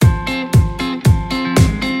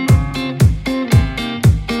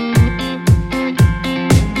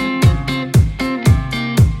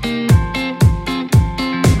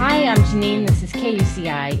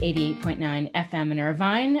88.9 FM in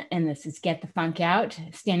Irvine, and this is Get the Funk Out.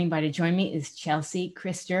 Standing by to join me is Chelsea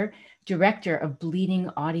Christer, director of Bleeding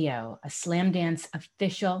Audio, a Slamdance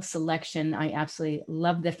official selection. I absolutely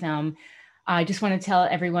love the film. I just want to tell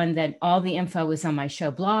everyone that all the info is on my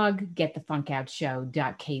show blog,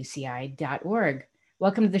 getthefunkoutshow.kuci.org.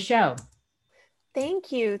 Welcome to the show.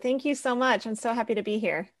 Thank you. Thank you so much. I'm so happy to be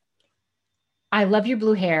here. I love your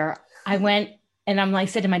blue hair. I went and I'm like,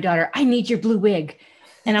 said to my daughter, I need your blue wig.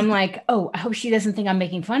 And I'm like, oh, I hope she doesn't think I'm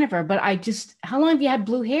making fun of her. But how long have you had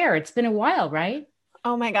blue hair? It's been a while, right?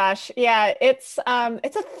 Oh my gosh. Yeah, it's a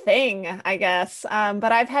thing, I guess.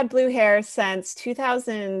 But I've had blue hair since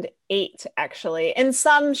 2008, actually, in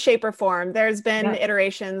some shape or form. There's been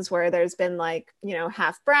iterations where there's been like,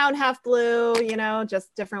 half brown, half blue,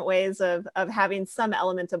 just different ways of having some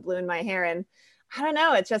element of blue in my hair. And I don't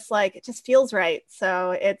know, it just feels right.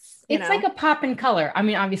 So it's like a pop in color. I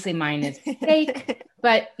mean, obviously mine is fake,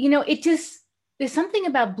 but there's something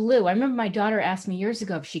about blue. I remember my daughter asked me years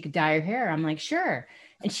ago if she could dye her hair. I'm like, sure.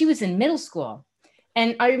 And she was in middle school.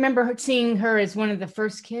 And I remember seeing her as one of the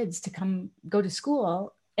first kids to go to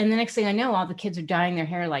school. And the next thing I know, all the kids are dyeing their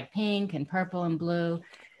hair like pink and purple and blue.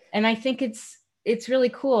 And I think it's really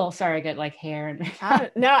cool. Sorry, I got like hair.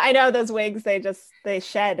 No, I know those wigs, they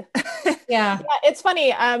shed. Yeah. It's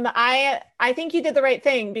funny. I think you did the right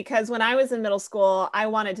thing, because when I was in middle school, I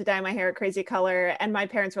wanted to dye my hair a crazy color, and my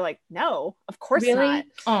parents were like, no, of course not.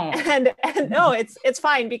 Oh. And no, it's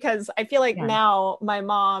fine, because I feel like now my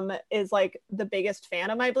mom is like the biggest fan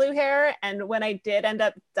of my blue hair. And when I did end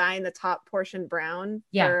up dyeing the top portion brown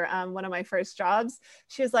for one of my first jobs,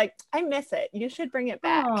 she was like, I miss it. You should bring it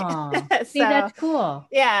back. So, see, that's cool.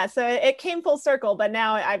 Yeah. So it came full circle, but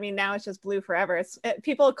now it's just blue forever.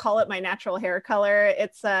 People call it my natural hair color.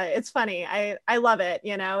 It's funny. I love it.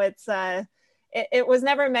 It was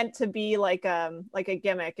never meant to be like a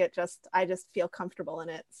gimmick. I just feel comfortable in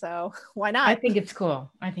it. So why not? I think it's cool.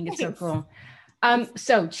 I think it's so cool.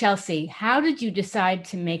 So Chelsea, how did you decide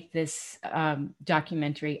to make this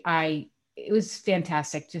documentary? It was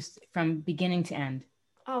fantastic, just from beginning to end.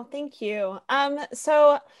 Oh, thank you.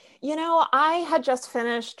 So, I had just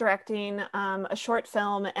finished directing a short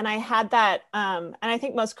film, and I had that, and I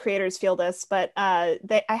think most creators feel this, but I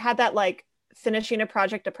had that like finishing a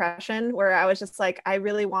project depression, where I was just like, I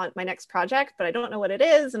really want my next project, but I don't know what it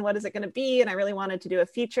is and what is it going to be. And I really wanted to do a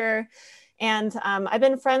feature. And I've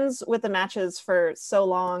been friends with the Matches for so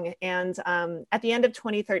long. And at the end of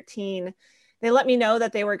 2013, they let me know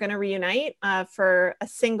that they were going to reunite for a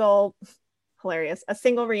single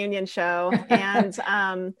reunion show. And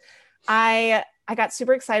I got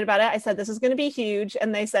super excited about it. I said, this is going to be huge.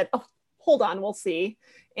 And they said, oh, hold on, we'll see.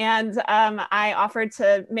 And I offered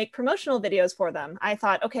to make promotional videos for them. I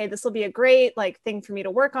thought, okay, this will be a great thing for me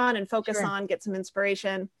to work on and focus on, get some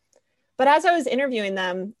inspiration. But as I was interviewing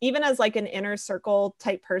them, even as like an inner circle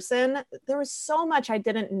type person, there was so much I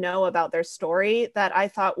didn't know about their story that I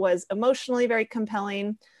thought was emotionally very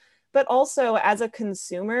compelling, but also as a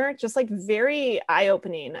consumer, just like very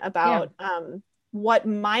eye-opening about what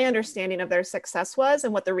my understanding of their success was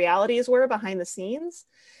and what the realities were behind the scenes.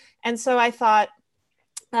 And so I thought,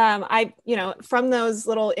 from those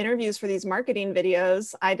little interviews for these marketing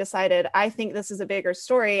videos, I decided, I think this is a bigger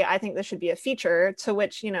story. I think this should be a feature, to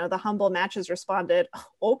which, the Humble Matches responded,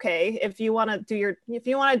 okay, if you want to do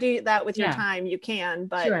that with your time, you can,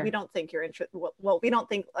 but we don't think you're interested. Well, we don't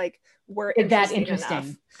think we're that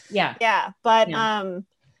interesting enough.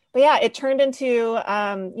 But yeah, it turned into, 2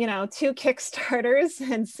 Kickstarters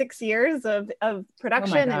and 6 years of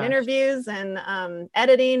production and interviews and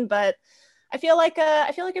editing. But I feel like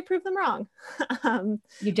I proved them wrong.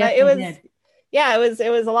 You definitely did. Yeah, it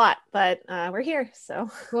was a lot, but we're here.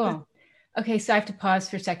 So cool. Okay, so I have to pause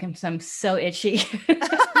for a second because I'm so itchy.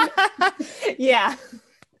 Yeah.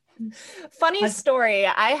 Funny story.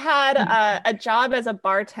 I had a job as a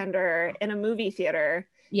bartender in a movie theater,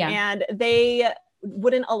 and they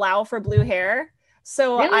wouldn't allow for blue hair.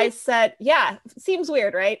 So really? I said, seems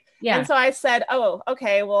weird, right? Yeah. And so I said, oh,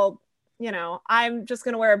 okay, well, I'm just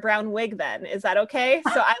going to wear a brown wig then. Is that okay?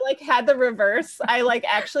 So I had the reverse. I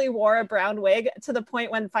actually wore a brown wig, to the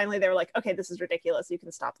point when finally they were like, okay, this is ridiculous. You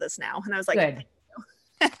can stop this now. And I was like,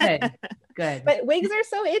 good. But wigs are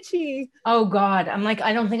so itchy. Oh God. I'm like,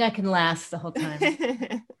 I don't think I can last the whole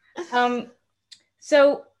time.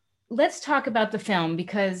 So let's talk about the film,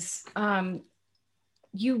 because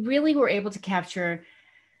you really were able to capture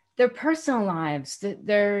their personal lives,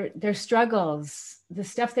 their struggles, the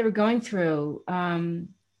stuff they were going through.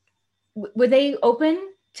 Were they open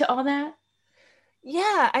to all that?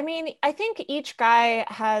 Yeah, I mean, I think each guy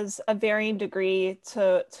has a varying degree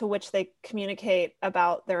to which they communicate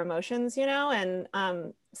about their emotions, you know,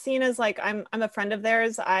 and seeing as like I'm a friend of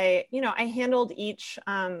theirs, I handled each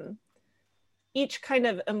kind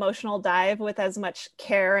of emotional dive with as much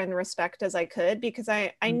care and respect as I could, because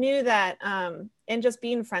I knew that in just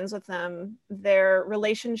being friends with them, their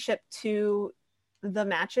relationship to the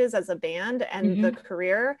matches as a band and the Mm-hmm.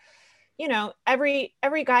 career, every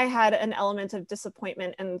guy had an element of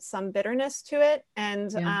disappointment and some bitterness to it,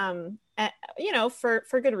 and Yeah.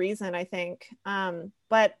 for good reason, I think.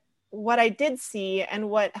 But what I did see and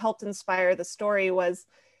what helped inspire the story was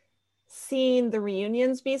seeing the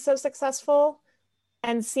reunions be so successful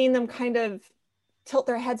and seeing them kind of tilt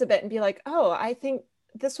their heads a bit and be like, oh, I think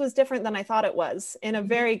this was different than I thought it was, in a Mm-hmm.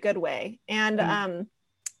 very good way. And Right.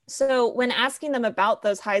 so when asking them about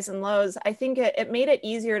those highs and lows, I think it made it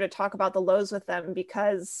easier to talk about the lows with them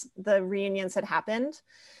because the reunions had happened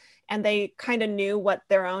and they kind of knew what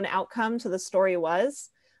their own outcome to the story was.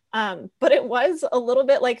 But it was a little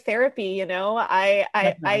bit like therapy, you know. I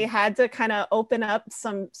Definitely. had to kind of open up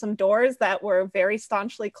some doors that were very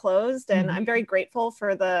staunchly closed, and I'm Mm-hmm. very grateful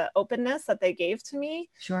for the openness that they gave to me.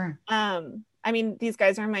 Sure. I mean, these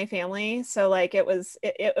guys are my family, so like it was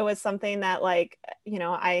something that, like,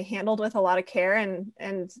 I handled with a lot of care,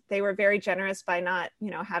 and they were very generous by not,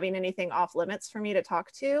 having anything off limits for me to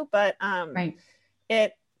talk to. But Right.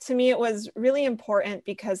 it to me, it was really important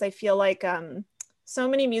because I feel like so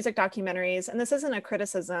many music documentaries, and this isn't a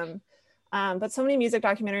criticism, but so many music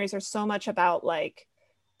documentaries are so much about like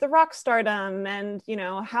the rock stardom and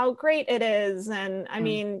how great it is, and I Yeah.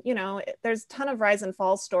 mean, there's a ton of rise and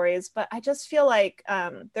fall stories, but I just feel like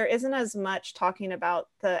there isn't as much talking about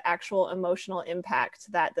the actual emotional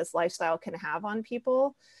impact that this lifestyle can have on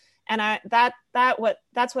people. And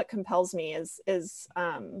that's what compels me is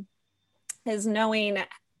knowing,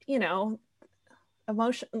 you know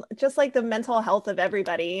emotion, just like the mental health of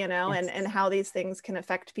everybody, and Yes. how these things can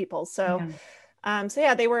affect people. So Yeah. so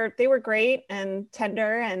yeah, they were great and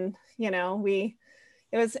tender, and we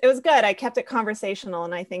it was good. I kept it conversational,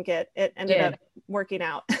 and I think it ended Did. up working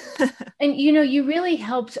out. And you really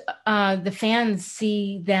helped the fans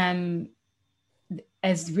see them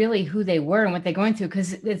as really who they were and what they're going through.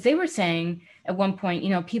 Because as they were saying at one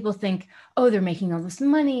point, people think, oh, they're making all this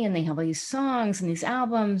money and they have all these songs and these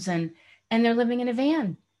albums and they're living in a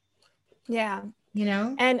van, Yeah. you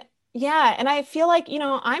know? And yeah, and I feel like,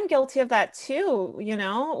 I'm guilty of that too,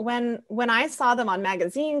 when I saw them on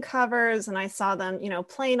magazine covers and I saw them,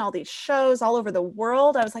 playing all these shows all over the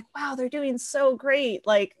world, I was like, wow, they're doing so great.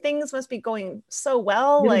 Like things must be going so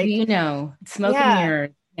well. Little do Like, you know, smoke and yeah, mirrors.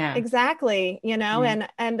 Yeah. exactly. Yeah.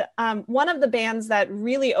 And one of the bands that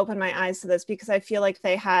really opened my eyes to this, because I feel like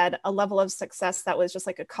they had a level of success that was just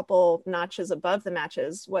like a couple notches above the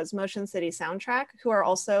matches, was Motion City Soundtrack, who are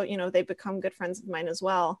also, they've become good friends of mine as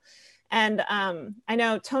well. And I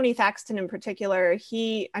know Tony Thaxton in particular,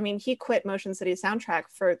 he quit Motion City Soundtrack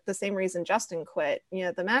for the same reason Justin quit,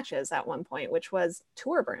 the matches at one point, which was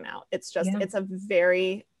tour burnout. Yeah. It's a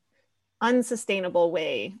very unsustainable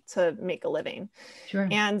way to make a living. Sure.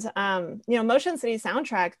 And Motion City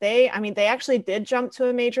Soundtrack, they actually did jump to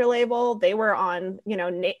a major label. They were on,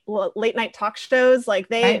 late night talk shows. Like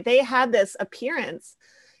Right. they had this appearance.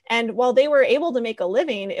 And while they were able to make a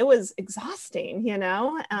living, it was exhausting,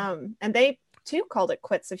 and they too called it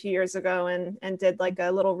quits a few years ago and did like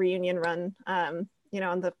a little reunion run,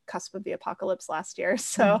 on the cusp of the apocalypse last year.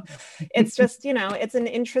 So it's just, it's an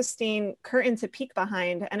interesting curtain to peek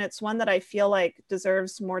behind. And it's one that I feel like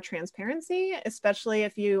deserves more transparency, especially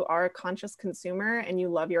if you are a conscious consumer and you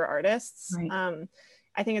love your artists. Right.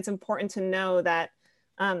 I think it's important to know that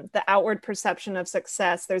the outward perception of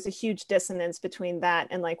success, there's a huge dissonance between that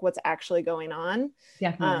and like what's actually going on.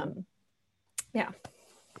 Definitely. Yeah.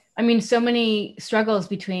 I mean, so many struggles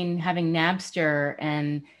between having Napster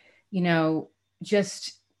and,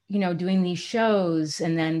 just, doing these shows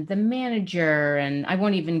and then the manager. And I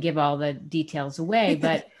won't even give all the details away,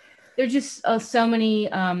 but there's just so many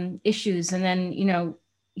issues. And then,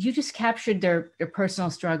 you just captured their personal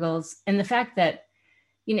struggles and the fact that,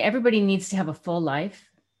 everybody needs to have a full life,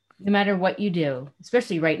 no matter what you do,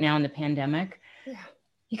 especially right now in the pandemic. Yeah.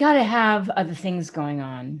 You got to have other things going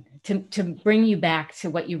on to bring you back to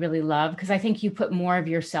what you really love. Because I think you put more of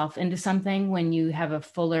yourself into something when you have a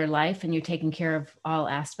fuller life and you're taking care of all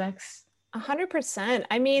aspects. 100%.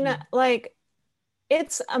 I mean, Yeah. like,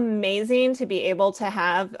 it's amazing to be able to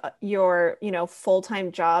have your,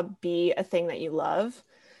 full-time job be a thing that you love.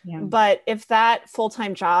 Yeah. But if that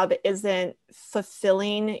full-time job isn't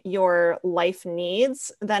fulfilling your life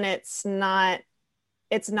needs, then it's not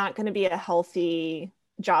it's not going to be a healthy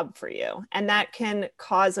job for you. And that can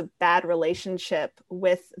cause a bad relationship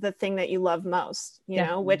with the thing that you love most, you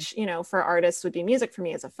know, which, you know, for artists would be music, for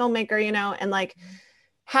me as a filmmaker, you know, and like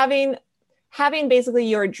having basically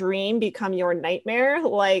your dream become your nightmare,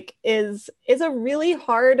 like is a really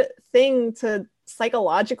hard thing to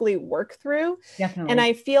psychologically work through. Definitely. And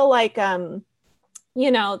I feel like,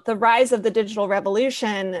 you know, the rise of the digital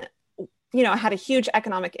revolution, you know, had a huge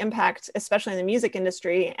economic impact, especially in the music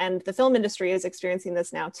industry, and the film industry is experiencing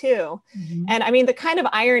this now too. And I mean, the kind of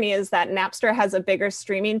irony is that Napster has a bigger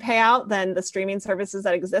streaming payout than the streaming services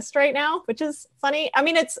that exist right now, which is funny. I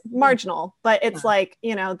mean, it's marginal, but it's like,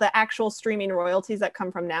 you know, the actual streaming royalties that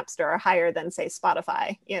come from Napster are higher than, say,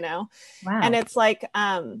 Spotify, you know? Wow. And it's like,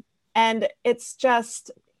 and it's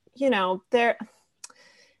just, you know,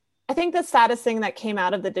 I think the saddest thing that came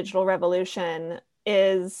out of the digital revolution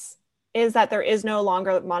is that there is no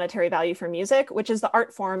longer monetary value for music, which is the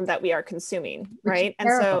art form that we are consuming, right? And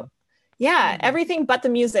so, yeah, everything but the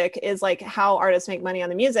music is like how artists make money on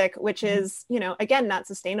the music, which is, you know, again, not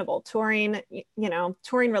sustainable. Touring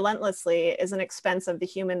relentlessly is an expense of the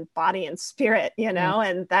human body and spirit, you know,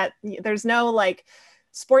 and that there's no like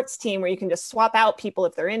sports team where you can just swap out people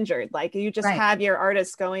if they're injured. Like you just have your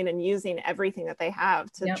artists going and using everything that they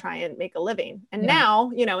have to try and make a living. And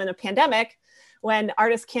now, you know, in a pandemic, when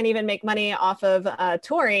artists can't even make money off of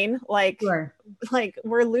touring, like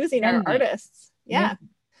we're losing our artists.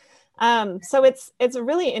 So it's a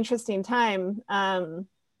really interesting time. And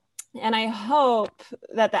I hope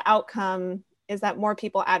that the outcome is that more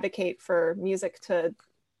people advocate for music to,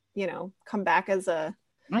 you know, come back as I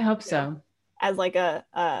hope so. As like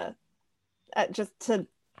just to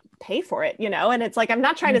pay for it, you know? And it's like, I'm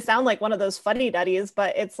not trying to sound like one of those fuddy-duddies,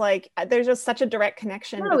 but it's like, there's just such a direct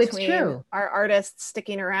connection between our artists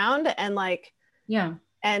sticking around and like,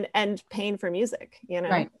 and paying for music, you know?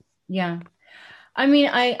 Right. Yeah. I mean,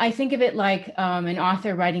 I think of it like an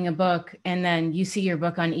author writing a book, and then you see your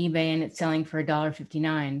book on eBay and it's selling for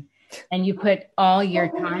 $1.59, and you put all your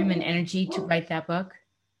time and energy to write that book,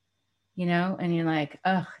 you know, and you're like,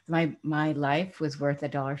 ugh, my life was worth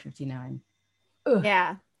 $1.59.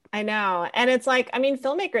 Yeah, I know. And it's like, I mean,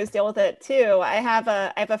 filmmakers deal with it too. I have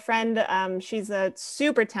a friend, she's a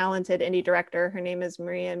super talented indie director. Her name is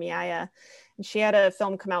Maria Miaya. And she had a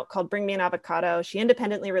film come out called Bring Me an Avocado. She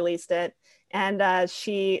independently released it. And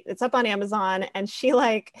it's up on Amazon. And she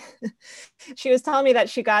she was telling me that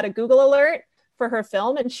she got a Google alert for her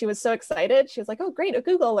film, and she was so excited. She was like, oh great, a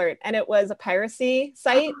Google alert. And it was a piracy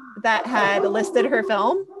site that had listed her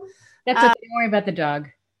film. That's okay. Don't worry about the dog.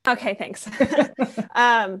 Okay, thanks.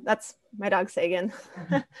 That's my dog Sagan.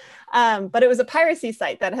 But it was a piracy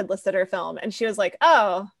site that had listed her film, and she was like,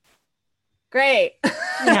 oh great.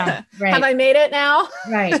 Yeah, right. Have I made it now?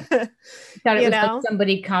 Right. Thought it was like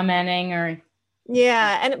somebody commenting or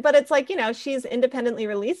but it's like, you know, she's independently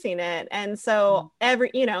releasing it, and so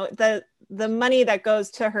the money that goes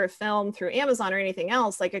to her film through Amazon or anything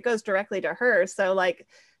else, like it goes directly to her. So like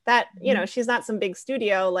that, you know, she's not some big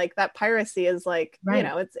studio, like that piracy is like, you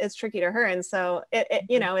know, it's tricky to her. And so it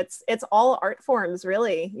you know, it's all art forms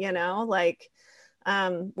really, you know, like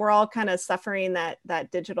we're all kind of suffering that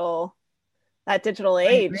digital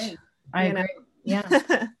age. I agree.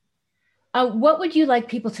 Yeah. What would you like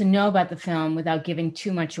people to know about the film without giving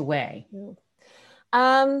too much away?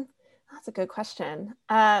 That's a good question.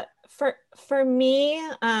 For me,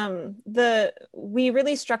 we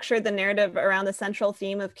really structured the narrative around the central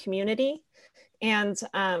theme of community. And,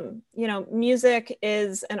 you know, music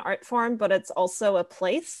is an art form, but it's also a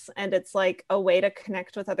place, and it's like a way to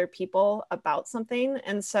connect with other people about something.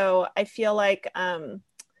 And so I feel like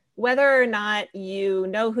whether or not you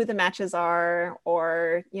know who the Matches are,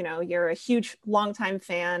 or, you know, you're a huge longtime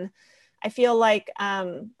fan, I feel like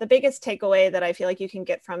the biggest takeaway that I feel like you can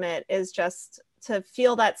get from it is just to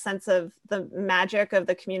feel that sense of the magic of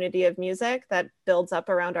the community of music that builds up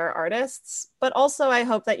around our artists. But also I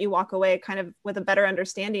hope that you walk away kind of with a better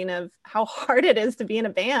understanding of how hard it is to be in a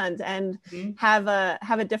band, and have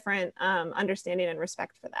a different understanding and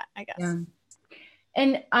respect for that, I guess. Yeah.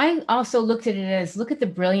 And I also looked at it as, look at the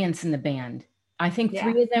brilliance in the band. I think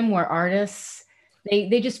 3 of them were artists.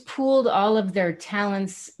 They just pooled all of their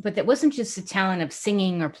talents, but that wasn't just a talent of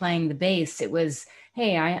singing or playing the bass. It was,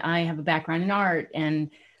 hey, I have a background in art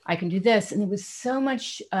and I can do this. And there was so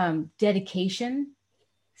much dedication,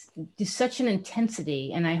 just such an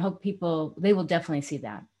intensity. And I hope they will definitely see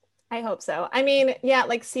that. I hope so. I mean, yeah,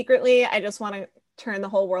 like secretly, I just want to turn the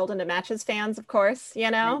whole world into Matches fans, of course,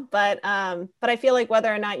 you know, but I feel like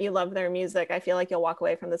whether or not you love their music, I feel like you'll walk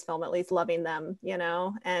away from this film at least loving them, you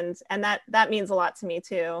know, and that means a lot to me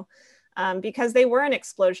too. because they were an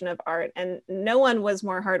explosion of art and no one was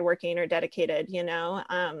more hardworking or dedicated,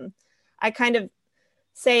 I kind of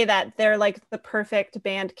say that they're like the perfect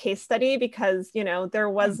band case study because, there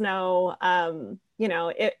was no,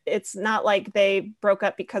 it's not like they broke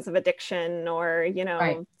up because of addiction or,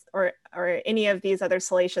 Right. or any of these other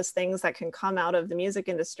salacious things that can come out of the music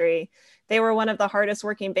industry. They were one of the hardest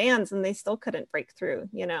working bands and they still couldn't break through,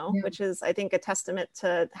 Yeah. which is, I think, a testament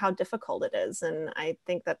to how difficult it is. And I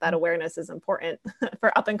think that awareness is important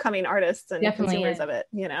for up and coming artists and Definitely consumers is. of it,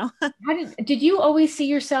 Did you always see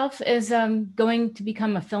yourself as going to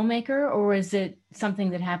become a filmmaker, or is it something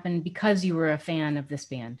that happened because you were a fan of this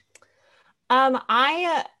band?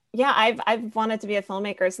 I've wanted to be a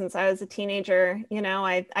filmmaker since I was a teenager.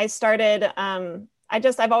 I started,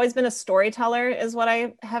 I've always been a storyteller is what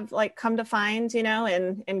I have like come to find,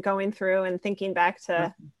 and going through and thinking back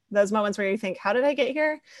to those moments where you think, how did I get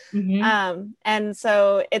here? Mm-hmm. And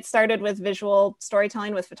so it started with visual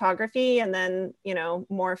storytelling with photography and then,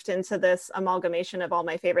 morphed into this amalgamation of all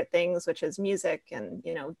my favorite things, which is music and,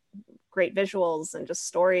 great visuals and just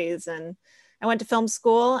stories. And I went to film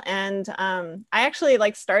school and I actually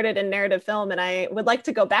like started in narrative film and I would like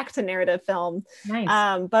to go back to narrative film.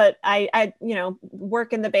 Nice. But I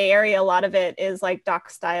work in the Bay Area. A lot of it is like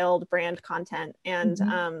doc styled brand content.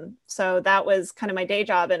 And so that was kind of my day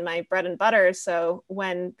job and my bread and butter. So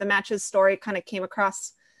when the Matches story kind of came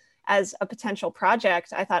across as a potential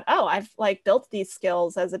project, I thought, oh, I've like built these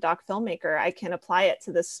skills as a doc filmmaker. I can apply it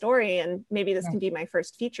to this story and maybe this can be my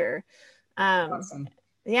first feature. Awesome.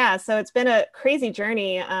 Yeah, so it's been a crazy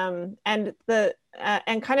journey, and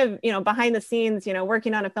kind of behind the scenes,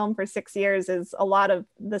 working on a film for 6 years is a lot of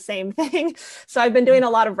the same thing. So I've been doing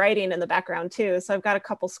a lot of writing in the background too. So I've got a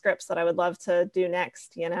couple scripts that I would love to do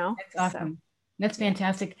next. That's awesome. So. That's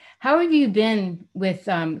fantastic. How have you been with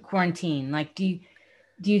quarantine? Like, do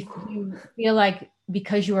you feel like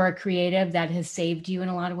because you are a creative that has saved you in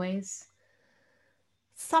a lot of ways?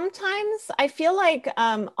 Sometimes I feel like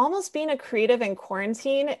almost being a creative in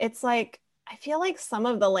quarantine, it's like, I feel like some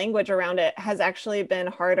of the language around it has actually been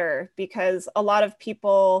harder because a lot of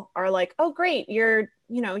people are like, oh, great, you're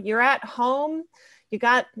at home. You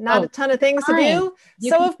got not a ton of things to do.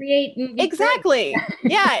 You can create. Exactly.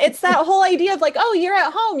 Yeah. It's that whole idea of like, oh, you're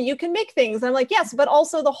at home, you can make things. And I'm like, yes, but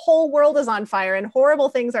also the whole world is on fire and horrible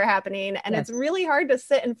things are happening. And it's really hard to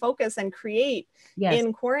sit and focus and create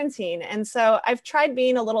in quarantine. And so I've tried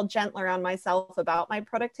being a little gentler on myself about my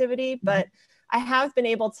productivity, but I have been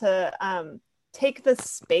able to take the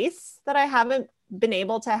space that I haven't been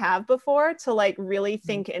able to have before to like really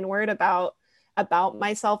think inward about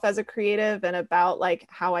myself as a creative and about like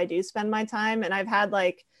how I do spend my time. And I've had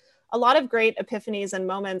like a lot of great epiphanies and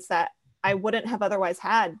moments that I wouldn't have otherwise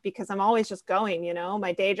had because I'm always just going,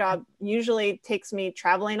 my day job usually takes me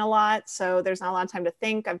traveling a lot. So there's not a lot of time to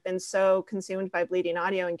think. I've been so consumed by Bleeding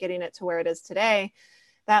Audio and getting it to where it is today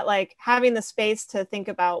that like having the space to think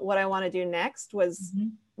about what I want to do next was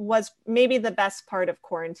maybe the best part of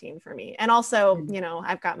quarantine for me. And also,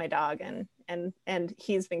 I've got my dog and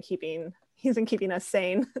he's been keeping us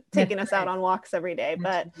sane, taking us out on walks every day.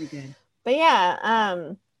 But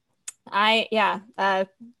yeah,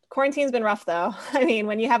 quarantine's been rough though. I mean,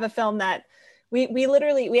 when you have a film that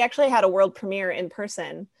we actually had a world premiere in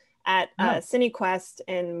person at CineQuest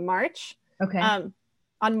in March. Okay. On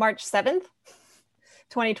March 7th,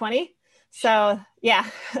 2020. So yeah,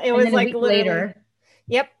 it was like later.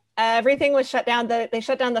 Yep. Everything was shut down. They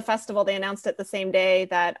shut down the festival. They announced it the same day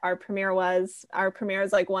that our premiere was. Our premiere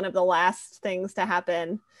is like one of the last things to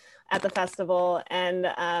happen at the festival. And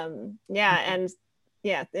it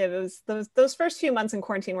was those first few months in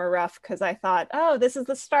quarantine were rough because I thought, oh, this is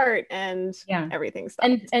the start, and everything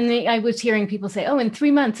stopped. And I was hearing people say, oh, in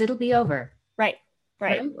 3 months it'll be over. Right.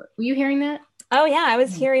 Were you hearing that? Oh yeah, I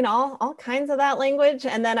was hearing all kinds of that language.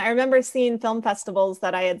 And then I remember seeing film festivals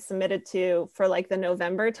that I had submitted to for like the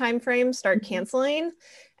November timeframe start canceling.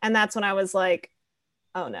 And that's when I was like,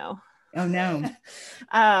 oh no. Oh no.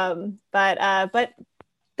 But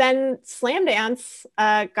then Slamdance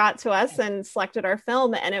got to us and selected our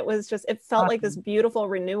film, and it was just, it felt like this beautiful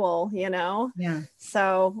renewal, Yeah.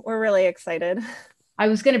 So we're really excited. I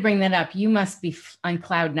was going to bring that up. You must be on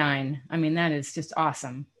cloud nine. I mean, that is just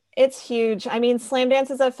awesome. It's huge. I mean,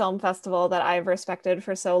 Slamdance is a film festival that I've respected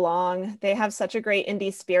for so long. They have such a great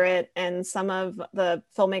indie spirit, and some of the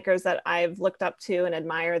filmmakers that I've looked up to and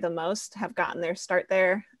admire the most have gotten their start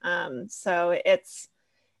there. So it's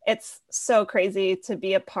so crazy to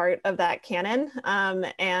be a part of that canon.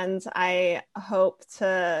 And I hope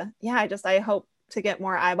I hope to get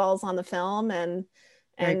more eyeballs on the film and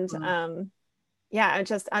yeah,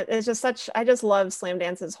 it's just such, I just love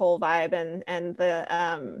Slamdance's whole vibe, and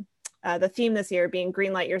the theme this year being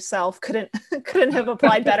Greenlight Yourself couldn't couldn't have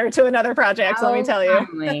applied better to another project, let me How tell you.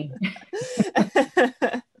 timely.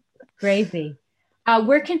 Crazy.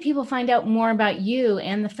 Where can people find out more about you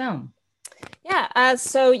and the film? Yeah,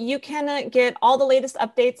 so you can get all the latest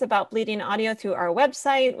updates about Bleeding Audio through our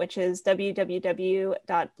website, which is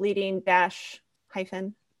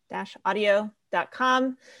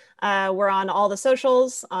www.bleeding-audio.com. We're on all the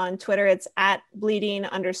socials. On Twitter, it's at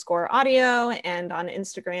bleeding_audio. And on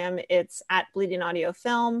Instagram, it's at bleeding audio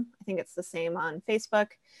film. I think it's the same on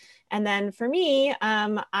Facebook. And then for me,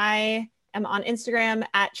 I am on Instagram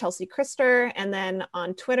at Chelsea Christer. And then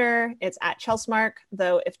on Twitter, it's at Chelsmark.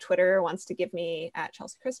 Though if Twitter wants to give me at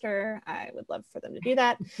Chelsea Christer, I would love for them to do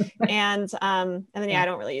that. And then, yeah, I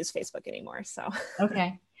don't really use Facebook anymore. So.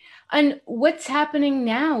 Okay. And what's happening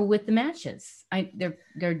now with the matches?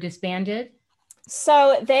 They're disbanded.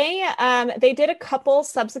 So they did a couple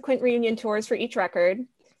subsequent reunion tours for each record,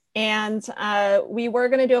 and we were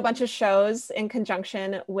going to do a bunch of shows in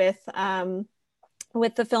conjunction with the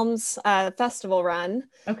film's festival run.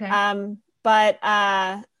 Okay. But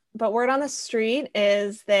word on the street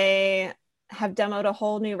is they have demoed a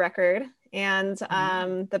whole new record, and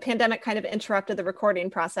the pandemic kind of interrupted the recording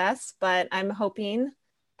process. But I'm hoping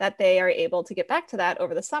that they are able to get back to that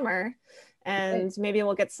over the summer, and maybe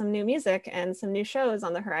we'll get some new music and some new shows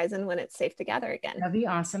on the horizon when it's safe to gather again. That'd be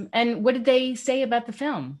awesome. And what did they say about the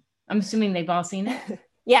film? I'm assuming they've all seen it.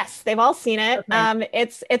 Yes, they've all seen it. Okay.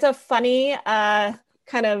 It's a funny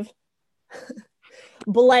kind of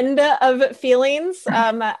blend of feelings.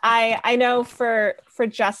 I know for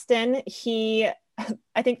Justin,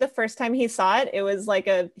 I think the first time he saw it, it was like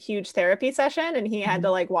a huge therapy session, and he had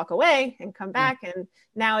to like walk away and come back. And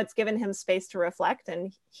now it's given him space to reflect,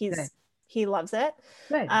 and he loves it.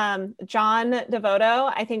 John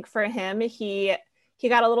Devoto, I think for him, he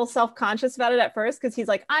got a little self-conscious about it at first, because he's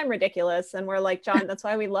like, I'm ridiculous. And we're like, John, that's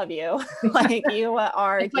why we love you. Like, you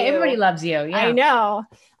are. That's why everybody loves you. Yeah, I know.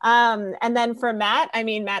 And then for Matt, I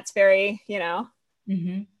mean, Matt's very,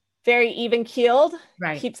 very even keeled,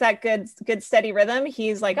 right? Keeps that good steady rhythm.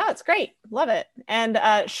 He's like, oh, it's great. Love it. And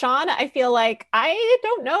Sean, I feel like, I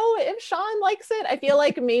don't know if Sean likes it. I feel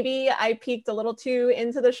like maybe I peeked a little too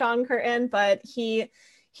into the Sean curtain, but I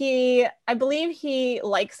believe he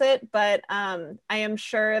likes it, but I am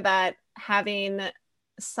sure that having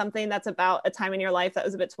something that's about a time in your life that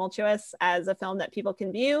was a bit tumultuous as a film that people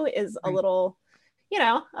can view is a little,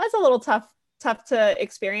 it's a little tough to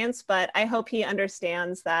experience, but I hope he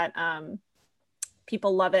understands that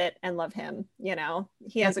people love it and love him.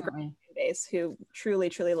 He has a great fan base who truly,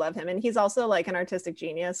 truly love him. And he's also like an artistic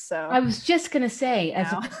genius. So I was just going to say,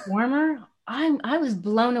 as a performer, I was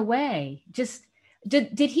blown away. Just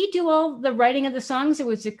did he do all the writing of the songs, or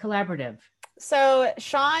was it collaborative? So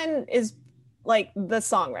Sean is like the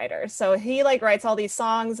songwriter. So he like writes all these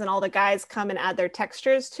songs, and all the guys come and add their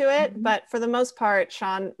textures to it. Mm-hmm. But for the most part,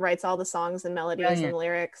 Sean writes all the songs and melodies and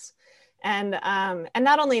lyrics. And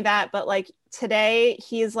not only that, but like today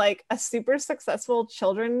he's like a super successful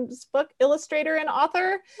children's book illustrator and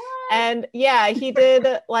author. What? And yeah, he did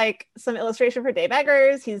like some illustration for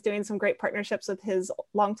Daybaggers. He's doing some great partnerships with his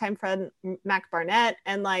longtime friend, Mac Barnett.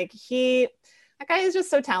 And like that guy is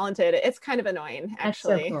just so talented. It's kind of annoying,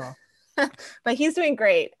 actually. That's so cool. But he's doing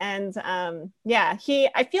great. And I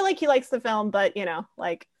feel like he likes the film, but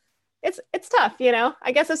like it's tough,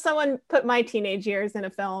 I guess if someone put my teenage years in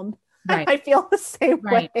a film, right. I feel the same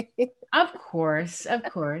way. Of course.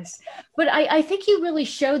 But I think you really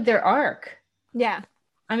showed their arc. Yeah.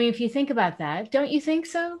 I mean, if you think about that, don't you think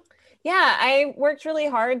so? Yeah, I worked really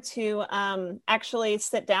hard to actually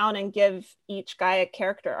sit down and give each guy a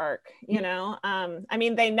character arc, I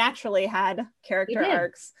mean, they naturally had character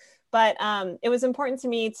arcs. But it was important to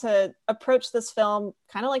me to approach this film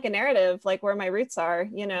kind of like a narrative, like where my roots are.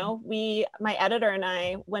 My editor and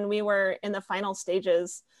I, when we were in the final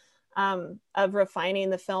stages of refining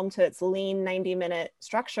the film to its lean 90-minute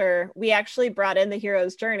structure, we actually brought in the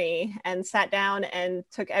hero's journey and sat down and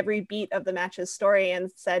took every beat of the match's story and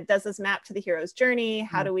said, does this map to the hero's journey?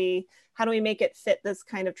 How do we make it fit this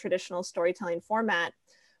kind of traditional storytelling format?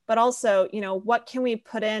 But also, what can we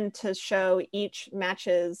put in to show each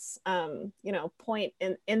match's, point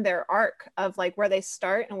in their arc of like where they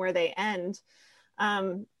start and where they end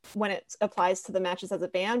when it applies to the matches as a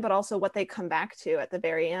band, but also what they come back to at the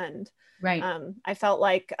very end. Right. I felt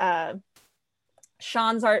like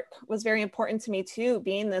Sean's art was very important to me too,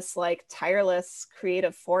 being this like tireless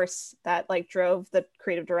creative force that like drove the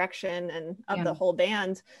creative direction and of the whole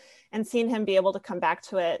band, and seeing him be able to come back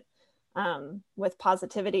to it with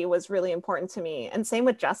positivity was really important to me. And same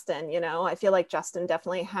with Justin, you know, I feel like Justin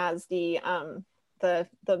definitely has the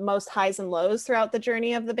most highs and lows throughout the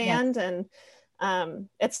journey of the band. Yeah. And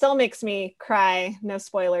it still makes me cry, no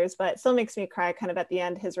spoilers, but it still makes me cry kind of at the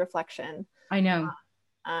end, his reflection. I know.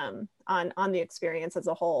 On the experience as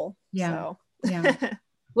a whole. Yeah. So. Yeah.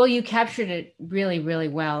 Well, you captured it really, really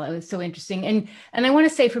well. It was so interesting. And I want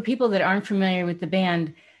to say, for people that aren't familiar with the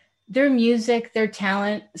band, their music, their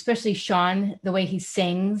talent, especially Sean, the way he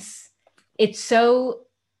sings, it's so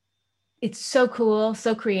cool,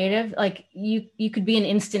 so creative. Like you could be an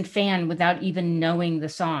instant fan without even knowing the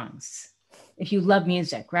songs if you love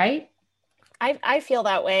music, right? I feel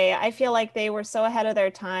that way. I feel like they were so ahead of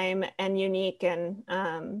their time and unique. And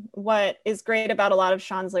what is great about a lot of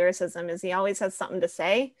Sean's lyricism is he always has something to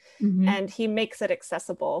say, mm-hmm. and he makes it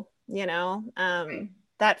accessible, you know? Right.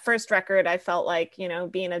 That first record, I felt like, you know,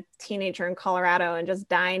 being a teenager in Colorado and just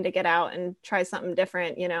dying to get out and try something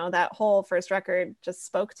different, you know, that whole first record just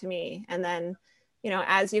spoke to me. And then, you know,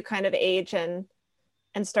 as you kind of age and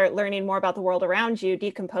start learning more about the world around you,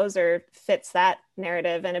 Decomposer fits that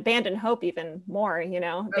narrative, and Abandon Hope even more, you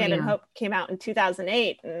know. Abandon Hope came out in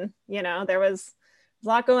 2008, and, you know, there was a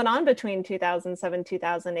lot going on between 2007,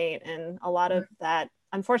 2008, and a lot of that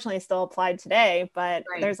unfortunately still applied today, but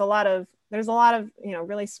there's a lot of, you know,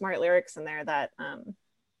 really smart lyrics in there that,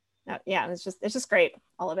 it's just great.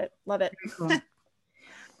 All of it. Love it. Cool.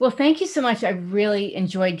 Well, thank you so much. I really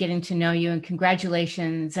enjoyed getting to know you, and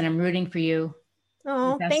congratulations. And I'm rooting for you.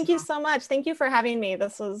 Oh, thank you so much. Thank you for having me.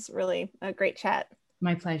 This was really a great chat.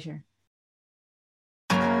 My pleasure.